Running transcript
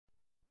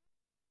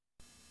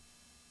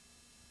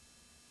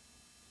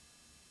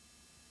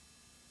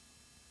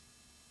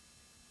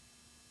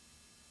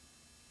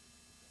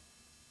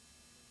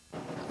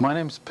My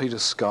name is Peter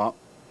Scott.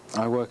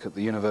 I work at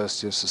the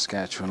University of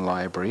Saskatchewan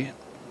Library,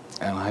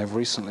 and I have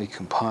recently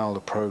compiled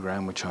a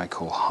program which I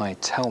call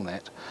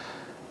Hytelnet,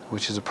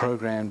 which is a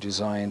program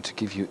designed to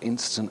give you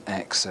instant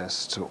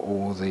access to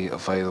all the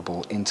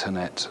available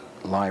internet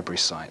library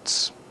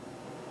sites.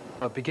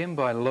 I'll begin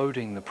by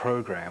loading the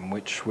program,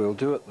 which we'll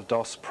do at the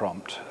DOS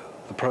prompt.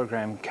 The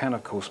program can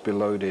of course be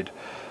loaded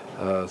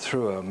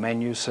through a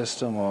menu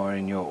system or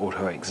in your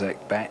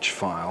AutoExec batch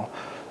file.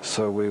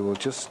 So we will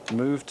just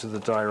move to the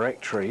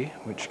directory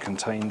which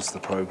contains the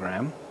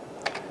program.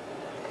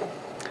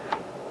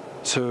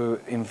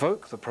 To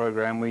invoke the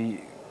program,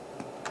 we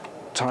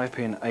type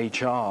in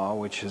HR,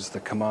 which is the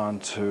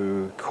command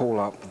to call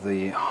up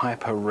the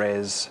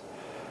hyper-res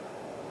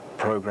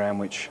program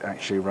which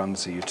actually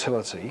runs the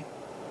utility.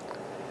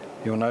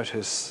 You'll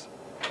notice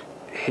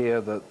here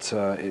that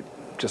it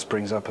just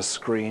brings up a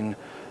screen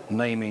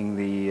naming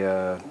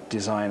the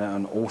designer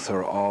and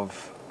author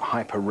of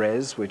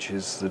hyper-res, which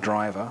is the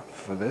driver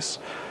for this,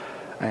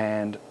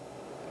 and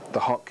the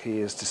hotkey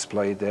is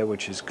displayed there,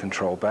 which is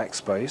Control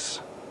Backspace.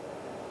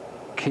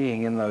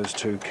 Keying in those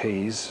two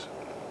keys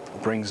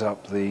brings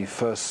up the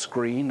first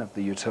screen of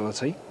the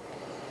utility.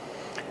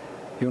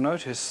 You'll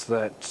notice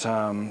that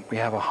we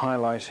have a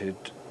highlighted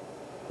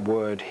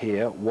word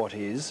here, what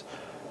is,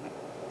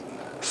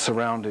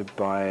 surrounded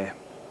by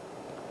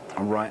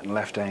a right and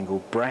left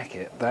angled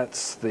bracket.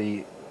 That's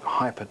the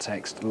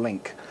hypertext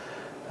link,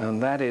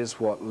 and that is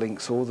what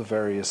links all the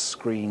various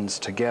screens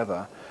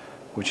together,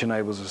 which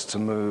enables us to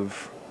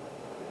move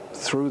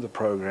through the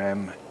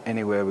program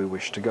anywhere we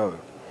wish to go.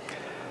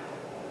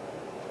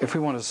 If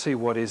we want to see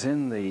what is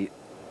in the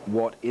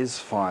what is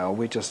file,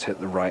 we just hit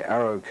the right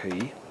arrow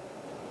key,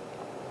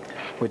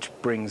 which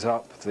brings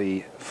up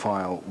the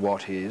file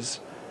what is,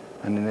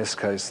 and in this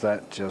case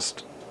that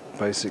just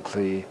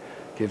basically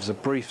gives a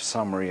brief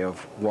summary of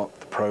what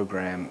the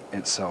program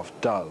itself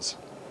does.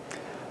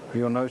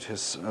 You'll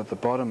notice at the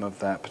bottom of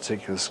that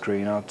particular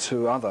screen are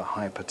two other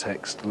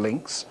hypertext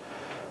links,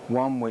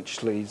 one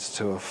which leads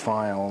to a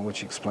file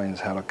which explains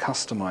how to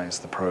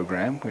customize the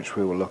program, which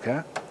we will look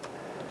at.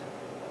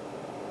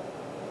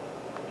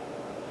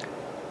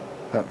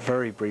 That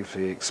very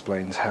briefly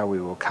explains how we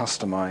will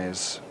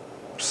customize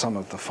some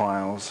of the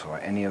files or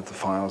any of the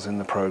files in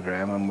the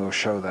program, and we'll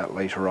show that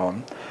later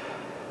on.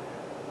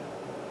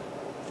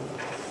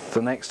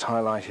 The next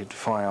highlighted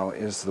file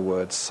is the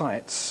word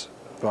sites.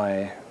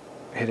 By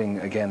hitting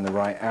again the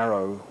right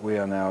arrow, we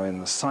are now in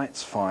the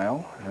sites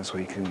file, as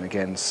we can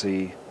again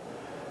see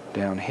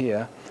down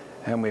here,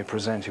 and we're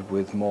presented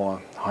with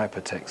more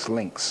hypertext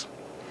links.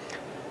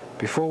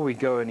 Before we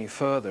go any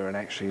further and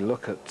actually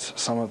look at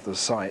some of the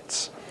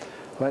sites,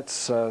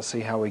 let's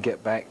see how we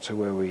get back to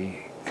where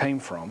we came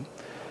from.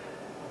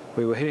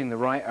 We were hitting the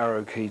right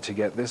arrow key to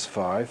get this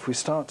far. If we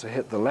start to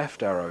hit the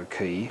left arrow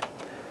key,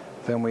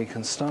 then we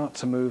can start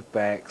to move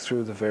back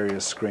through the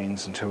various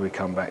screens until we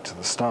come back to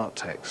the start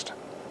text.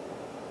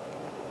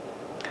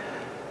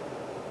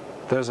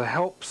 There's a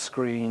help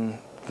screen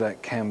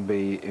that can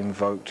be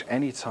invoked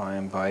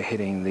anytime by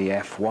hitting the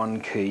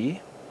F1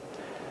 key,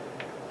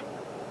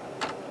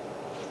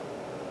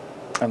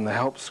 and the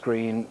help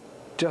screen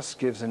just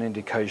gives an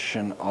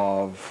indication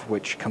of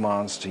which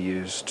commands to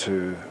use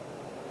to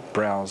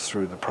browse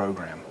through the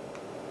program,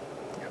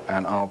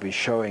 and I'll be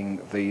showing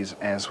these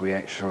as we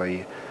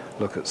actually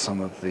look at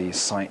some of the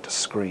site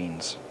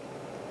screens.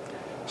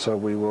 So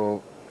we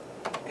will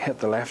hit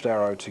the left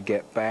arrow to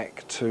get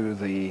back to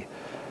the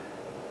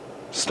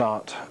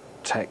start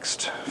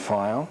text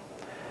file.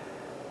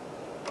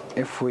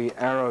 If we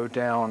arrow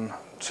down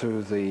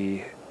to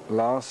the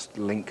last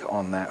link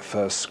on that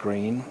first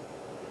screen,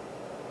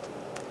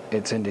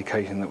 it's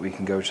indicating that we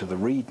can go to the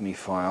README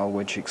file,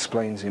 which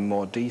explains in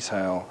more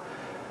detail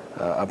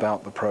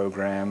about the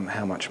program,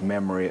 how much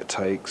memory it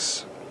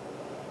takes,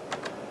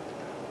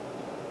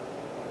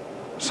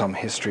 some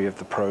history of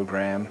the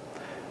program.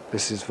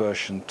 This is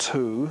version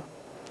 2,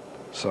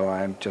 so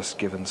I'm just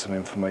given some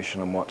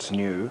information on what's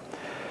new.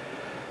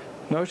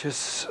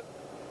 Notice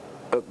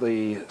at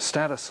the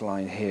status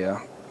line here,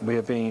 we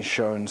are being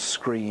shown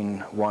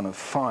screen 1 of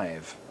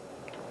 5.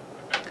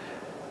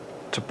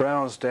 To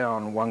browse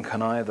down, one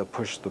can either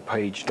push the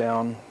page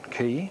down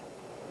key,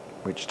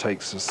 which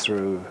takes us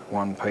through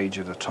one page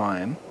at a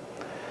time,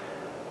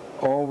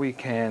 or we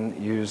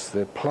can use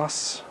the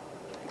plus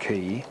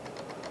key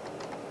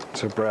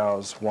to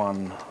browse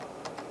one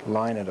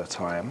line at a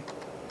time.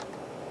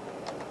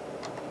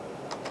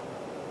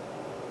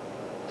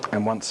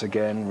 And once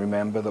again,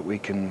 remember that we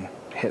can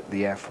hit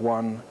the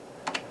F1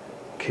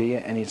 key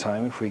at any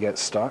time if we get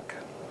stuck.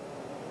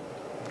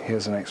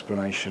 Here's an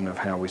explanation of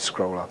how we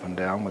scroll up and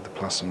down with the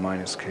plus and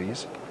minus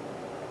keys.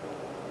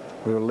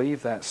 We will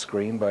leave that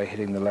screen by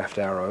hitting the left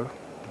arrow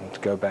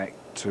and go back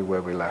to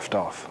where we left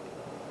off.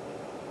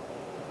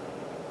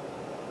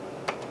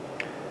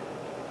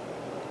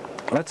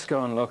 Let's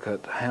go and look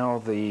at how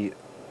the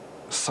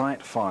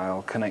site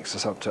file connects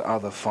us up to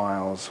other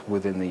files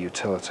within the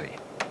utility.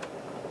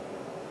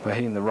 By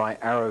hitting the right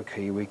arrow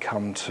key, we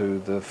come to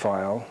the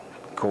file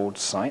called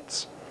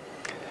sites.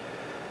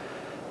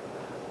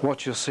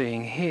 What you're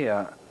seeing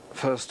here,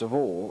 first of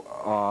all,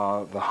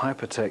 are the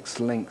hypertext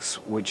links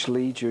which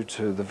lead you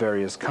to the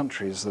various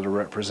countries that are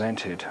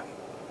represented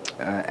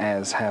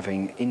as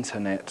having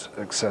internet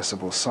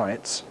accessible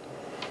sites.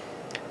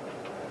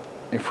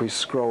 If we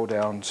scroll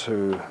down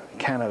to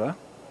Canada,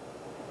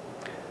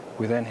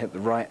 we then hit the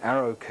right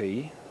arrow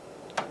key,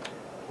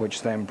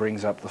 which then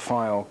brings up the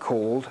file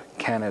called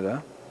Canada,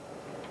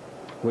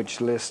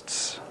 which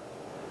lists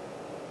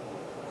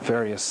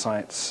various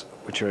sites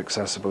which are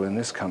accessible in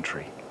this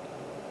country.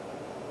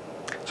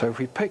 So if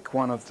we pick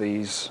one of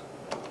these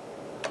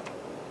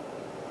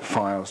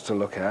files to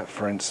look at,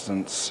 for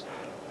instance,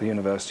 the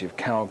University of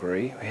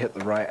Calgary, we hit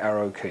the right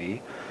arrow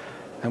key,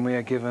 and we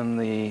are given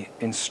the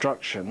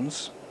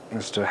instructions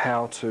as to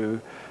how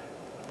to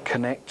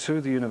connect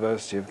to the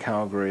University of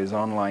Calgary's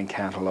online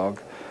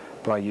catalogue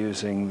by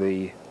using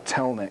the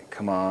Telnet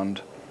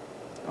command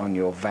on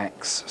your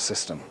VAX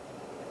system.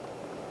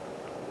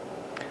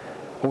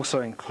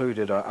 Also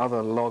included are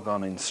other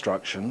logon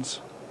instructions.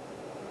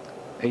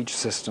 Each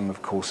system,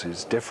 of course,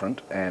 is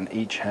different, and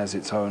each has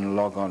its own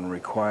logon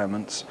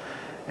requirements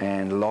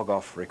and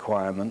logoff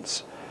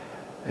requirements.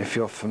 If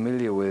you're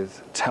familiar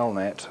with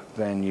Telnet,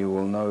 then you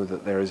will know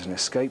that there is an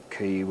escape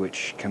key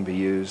which can be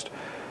used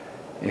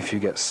if you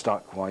get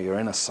stuck while you're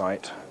in a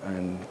site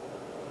and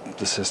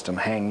the system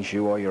hangs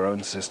you or your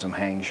own system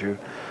hangs you,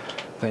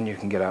 then you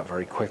can get out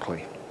very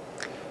quickly.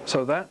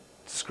 So that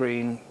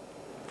screen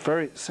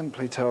very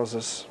simply tells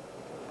us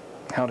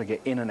how to get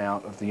in and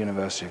out of the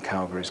University of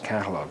Calgary's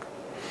catalogue.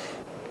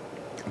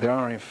 There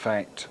are in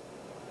fact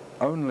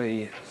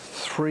only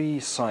 3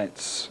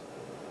 sites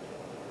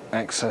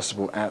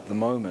accessible at the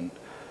moment.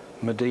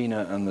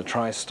 Medina and the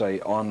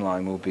Tri-State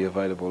Online will be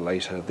available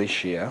later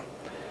this year.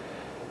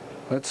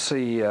 Let's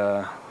see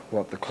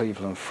what the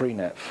Cleveland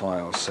Freenet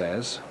file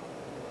says.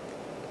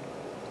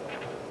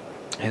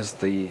 Here's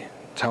the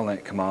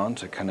Telnet command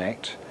to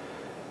connect,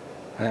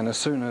 and as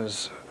soon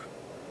as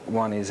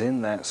one is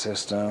in that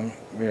system,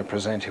 we are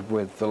presented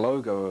with the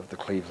logo of the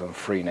Cleveland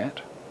Freenet,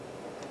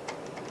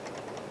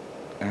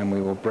 and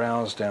we will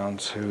browse down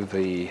to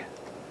the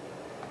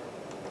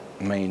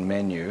main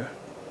menu.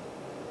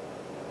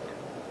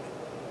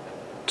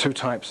 2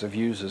 types of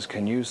users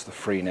can use the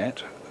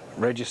Freenet: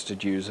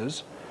 registered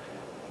users,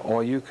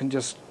 or you can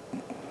just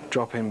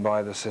drop in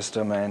by the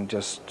system and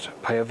just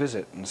pay a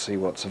visit and see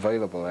what's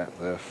available at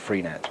the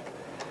Freenet.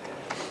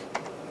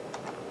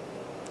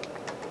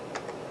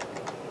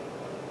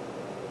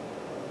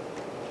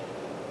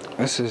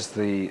 This is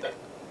the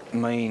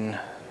main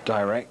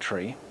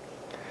directory,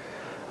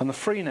 and the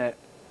Freenet,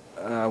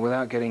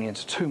 without getting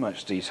into too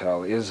much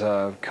detail, is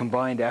a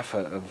combined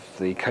effort of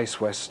the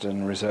Case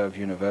Western Reserve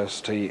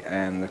University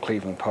and the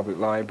Cleveland Public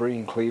Library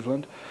in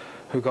Cleveland,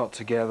 who got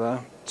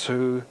together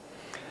to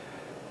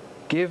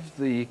give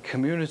the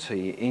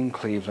community in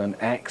Cleveland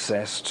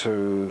access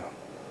to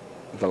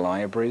the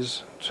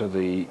libraries, to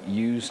the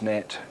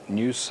Usenet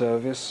news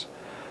service,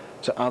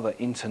 to other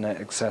internet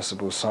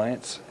accessible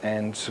sites,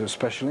 and to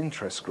special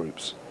interest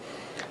groups.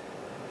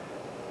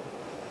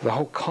 The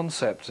whole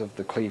concept of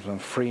the Cleveland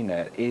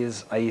Freenet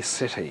is a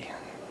city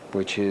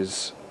which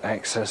is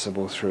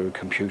accessible through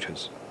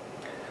computers.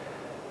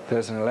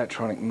 There's an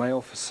electronic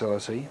mail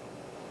facility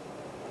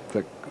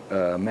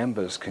that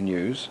members can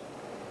use,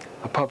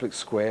 a public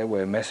square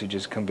where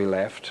messages can be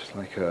left,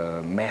 like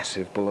a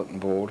massive bulletin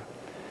board.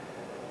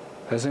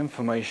 There's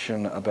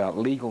information about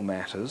legal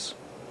matters.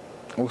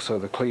 Also,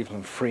 the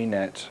Cleveland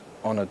Freenet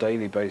on a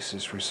daily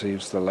basis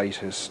receives the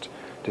latest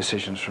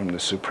decisions from the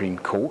Supreme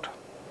Court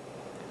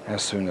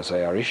as soon as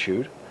they are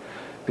issued.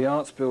 The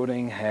Arts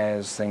Building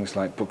has things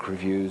like book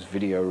reviews,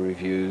 video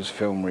reviews,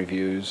 film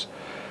reviews.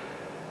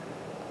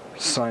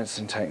 Science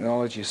and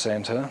Technology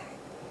Center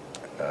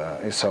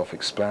is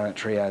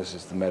self-explanatory, as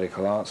is the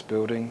Medical Arts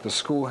Building. The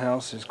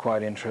schoolhouse is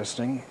quite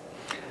interesting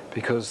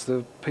because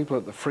the people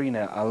at the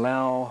Freenet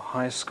allow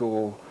high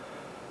school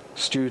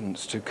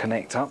students to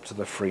connect up to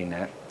the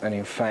Freenet, and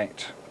in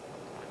fact,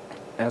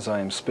 as I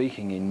am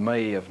speaking in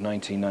May of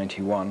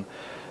 1991,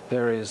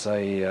 there is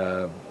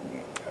a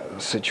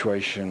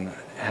situation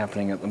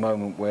happening at the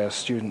moment where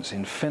students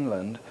in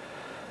Finland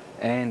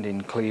and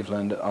in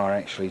Cleveland are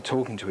actually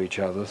talking to each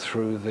other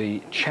through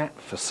the chat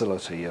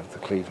facility of the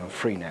Cleveland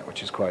Freenet,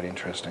 which is quite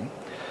interesting.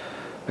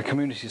 The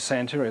community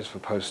center is for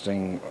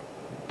posting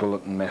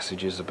bulletin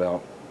messages about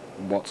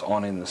what's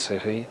on in the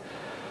city.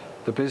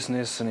 The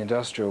business and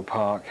industrial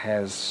park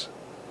has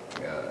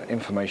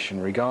information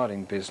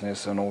regarding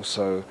business and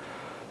also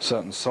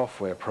certain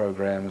software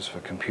programs for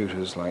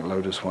computers like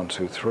Lotus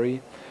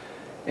 123,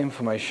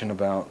 information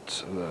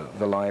about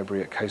the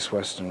library at Case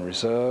Western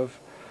Reserve.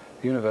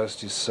 The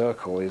University's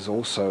Circle is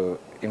also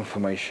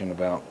information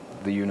about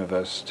the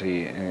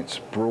university in its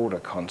broader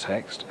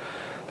context.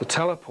 The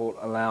teleport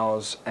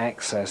allows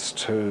access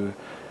to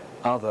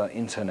other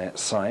internet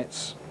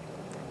sites,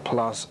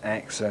 plus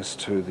access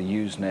to the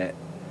Usenet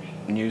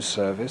news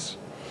service.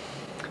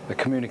 The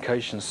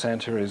communications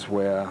center is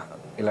where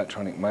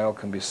electronic mail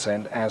can be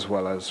sent, as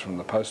well as from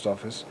the post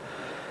office.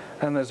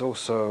 And there's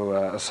also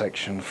a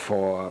section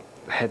for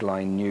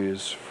headline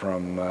news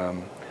from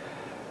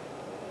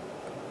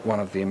one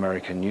of the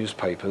American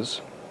newspapers,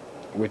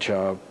 which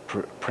are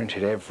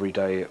printed every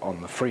day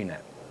on the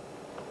Freenet.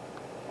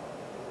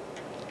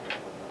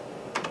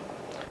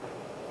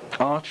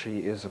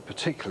 Archie is a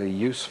particularly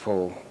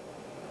useful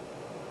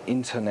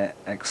internet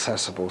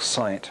accessible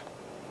site,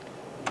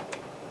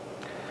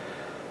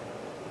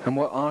 and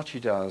what Archie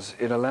does,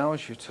 it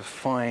allows you to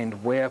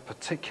find where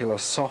particular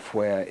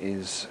software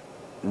is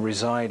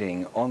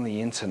residing on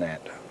the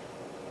internet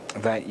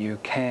that you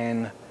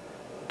can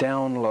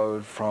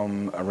download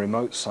from a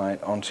remote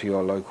site onto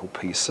your local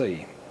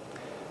PC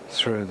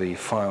through the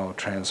file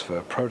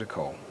transfer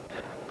protocol.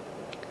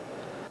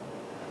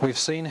 We've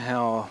seen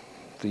how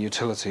the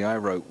utility I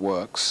wrote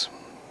works,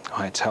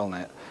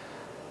 Hytelnet.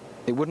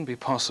 It wouldn't be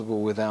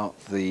possible without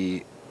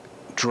the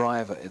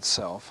driver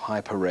itself,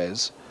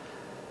 HyperRes.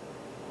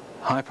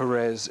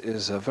 HyperRes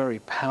is a very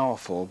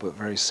powerful but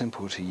very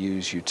simple to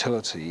use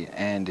utility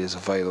and is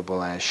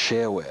available as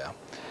shareware.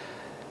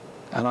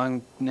 And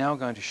I'm now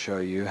going to show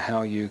you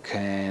how you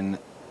can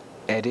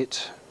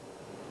edit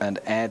and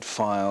add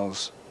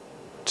files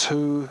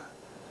to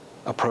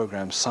a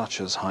program such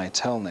as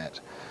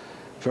Hytelnet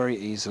very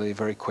easily,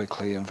 very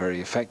quickly and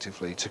very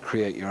effectively to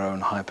create your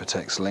own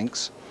hypertext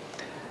links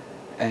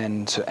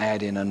and to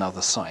add in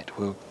another site.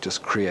 We'll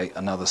just create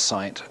another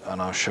site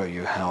and I'll show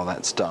you how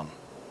that's done.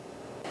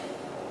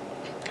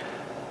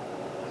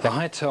 The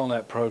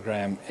Hytelnet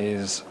program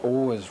is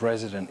always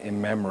resident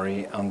in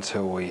memory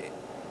until we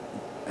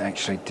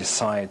actually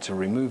decide to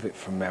remove it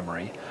from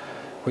memory.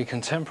 We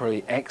can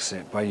temporarily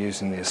exit by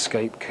using the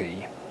escape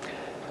key,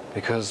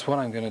 because what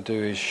I'm going to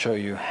do is show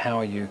you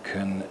how you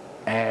can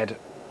add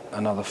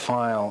another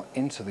file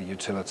into the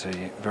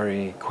utility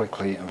very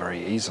quickly and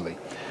very easily.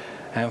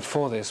 And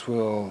for this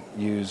we'll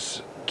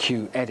use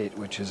QEdit,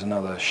 which is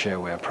another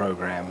shareware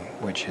program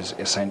which is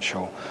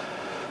essential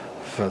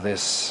for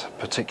this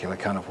particular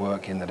kind of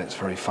work in that it's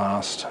very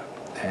fast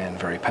and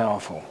very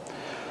powerful.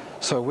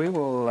 So we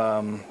will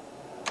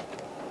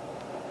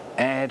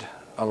add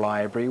a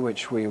library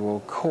which we will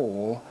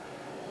call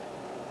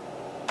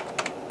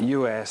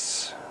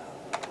US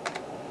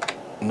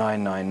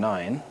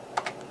 999,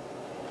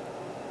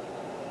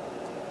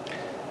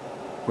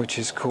 which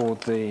is called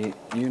the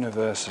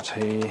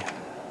University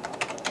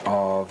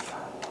of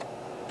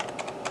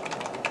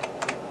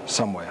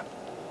somewhere.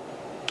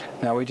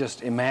 Now we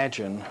just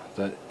imagine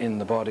that in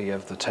the body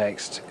of the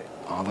text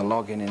are the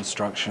login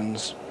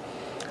instructions,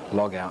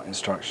 logout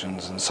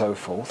instructions and so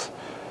forth.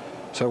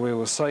 So we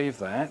will save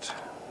that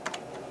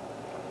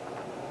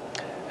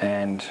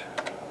and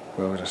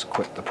we'll just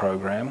quit the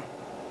program.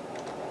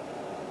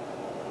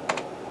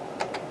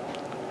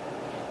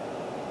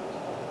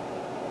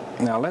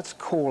 Now let's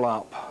call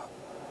up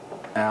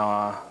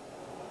our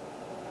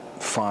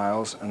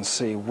files and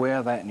see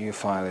where that new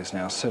file is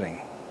now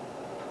sitting.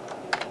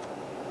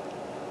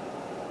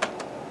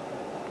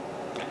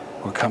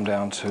 We'll come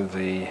down to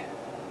the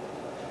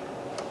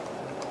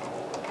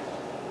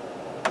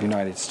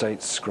United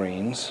States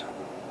screens.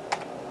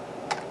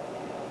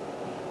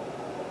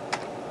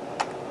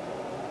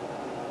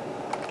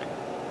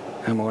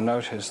 And we'll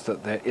notice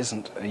that there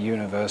isn't a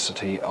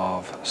University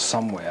of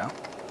somewhere.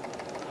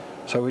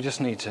 So we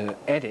just need to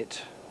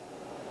edit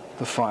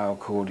the file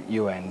called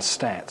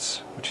UNstats,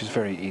 which is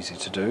very easy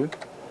to do.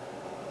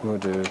 We'll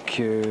do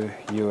Q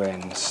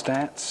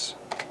UNstats,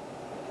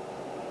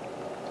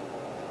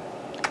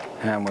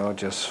 and we'll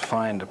just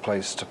find a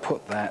place to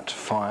put that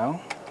file.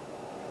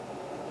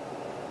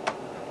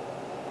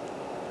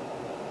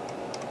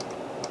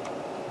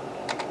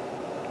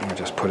 We'll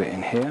just put it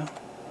in here.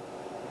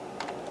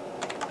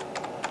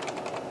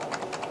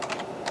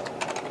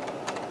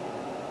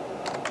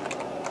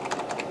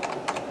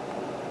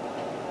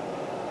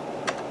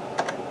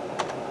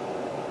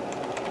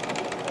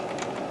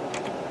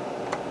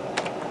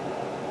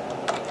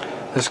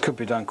 This could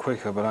be done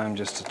quicker, but I'm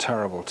just a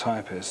terrible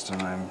typist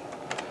and I'm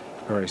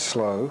very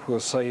slow. We'll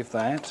save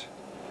that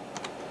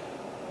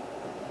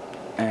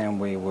and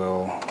we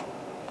will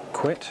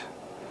quit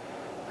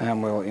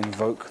and we'll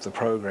invoke the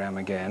program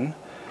again.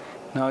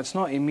 Now it's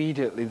not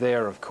immediately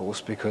there, of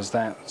course, because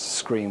that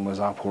screen was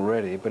up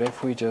already, but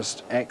if we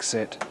just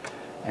exit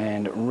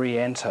and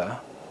re-enter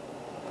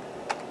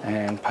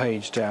and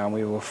page down,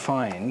 we will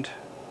find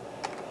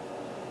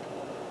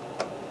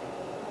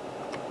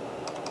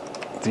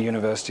the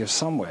University of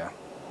somewhere.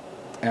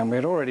 And we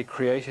had already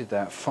created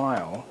that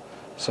file,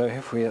 so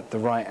if we hit the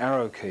right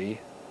arrow key,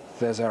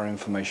 there's our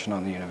information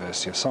on the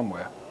University of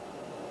somewhere.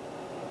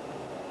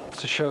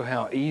 To show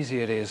how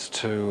easy it is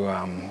to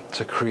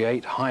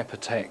create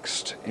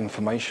hypertext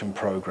information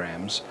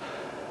programs,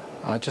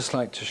 I'd just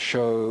like to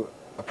show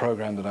a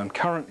program that I'm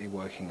currently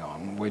working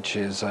on, which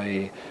is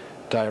a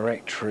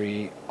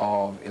directory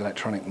of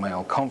electronic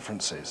mail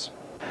conferences.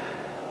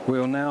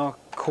 We'll now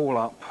call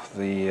up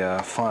the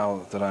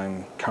file that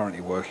I'm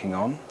currently working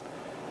on,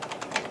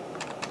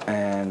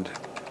 and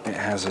it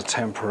has a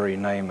temporary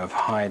name of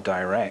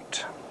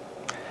HyDirect.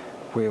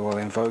 We will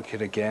invoke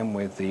it again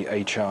with the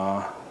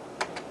HR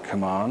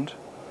command,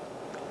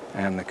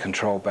 and the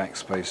control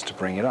backspace to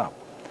bring it up.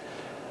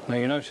 Now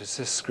you notice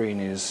this screen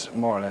is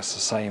more or less the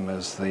same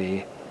as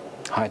the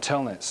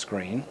Hytelnet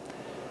screen,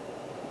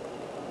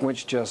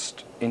 which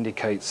just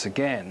indicates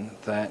again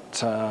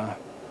that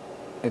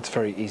it's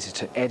very easy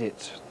to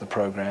edit the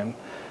program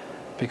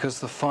because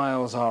the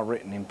files are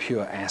written in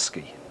pure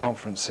ASCII.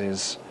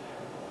 Conferences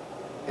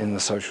in the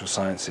social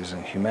sciences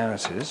and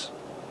humanities.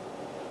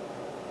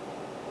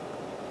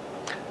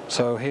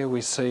 So here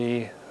we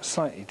see a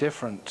slightly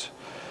different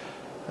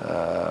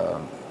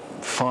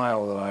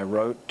file that I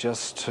wrote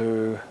just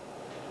to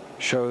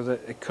show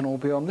that it can all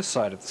be on this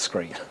side of the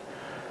screen.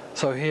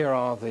 So here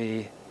are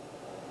the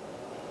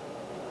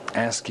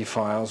ASCII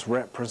files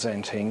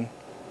representing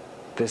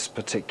this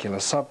particular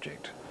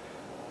subject.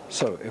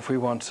 So if we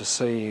want to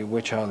see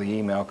which are the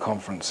email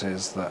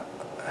conferences that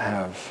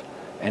have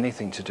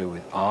anything to do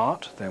with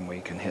art, then we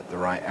can hit the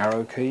right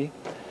arrow key.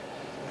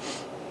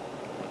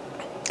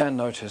 And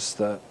notice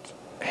that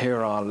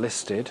here are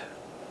listed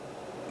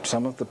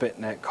some of the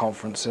BitNet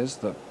conferences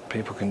that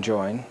people can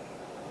join.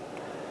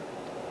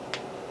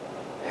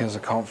 Here's a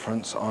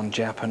conference on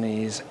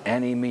Japanese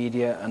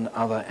Animedia and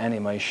other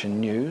animation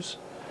news.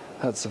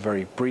 That's a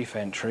very brief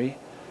entry.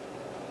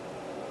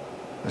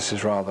 This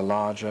is rather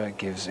larger, it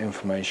gives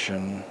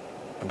information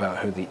about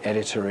who the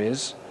editor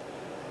is.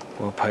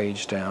 We'll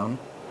page down.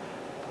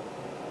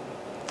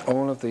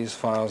 All of these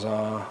files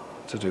are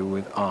to do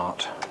with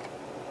art.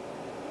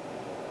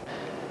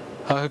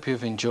 I hope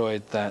you've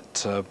enjoyed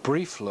that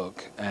brief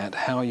look at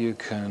how you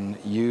can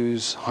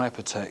use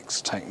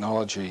hypertext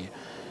technology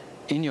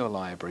in your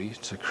library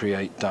to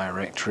create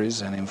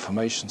directories and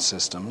information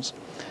systems.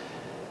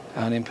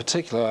 And in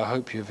particular, I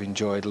hope you've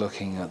enjoyed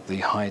looking at the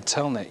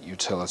Hytelnet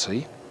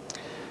utility,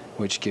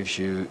 which gives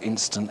you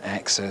instant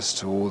access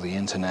to all the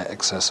internet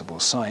accessible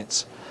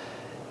sites.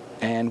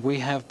 And we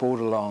have brought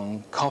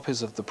along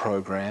copies of the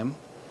program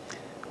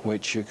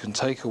which you can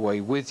take away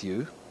with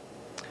you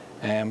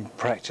and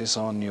practice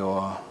on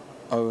your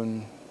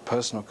own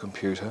personal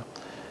computer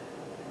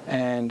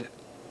and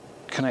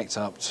connect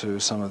up to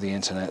some of the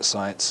internet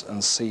sites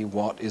and see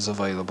what is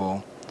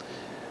available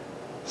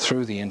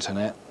through the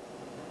internet,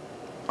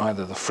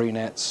 either the free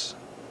nets,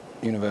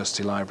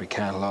 university library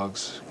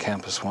catalogues,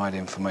 campus-wide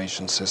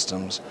information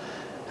systems,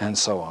 and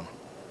so on.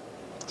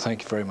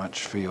 Thank you very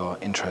much for your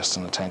interest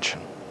and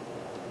attention.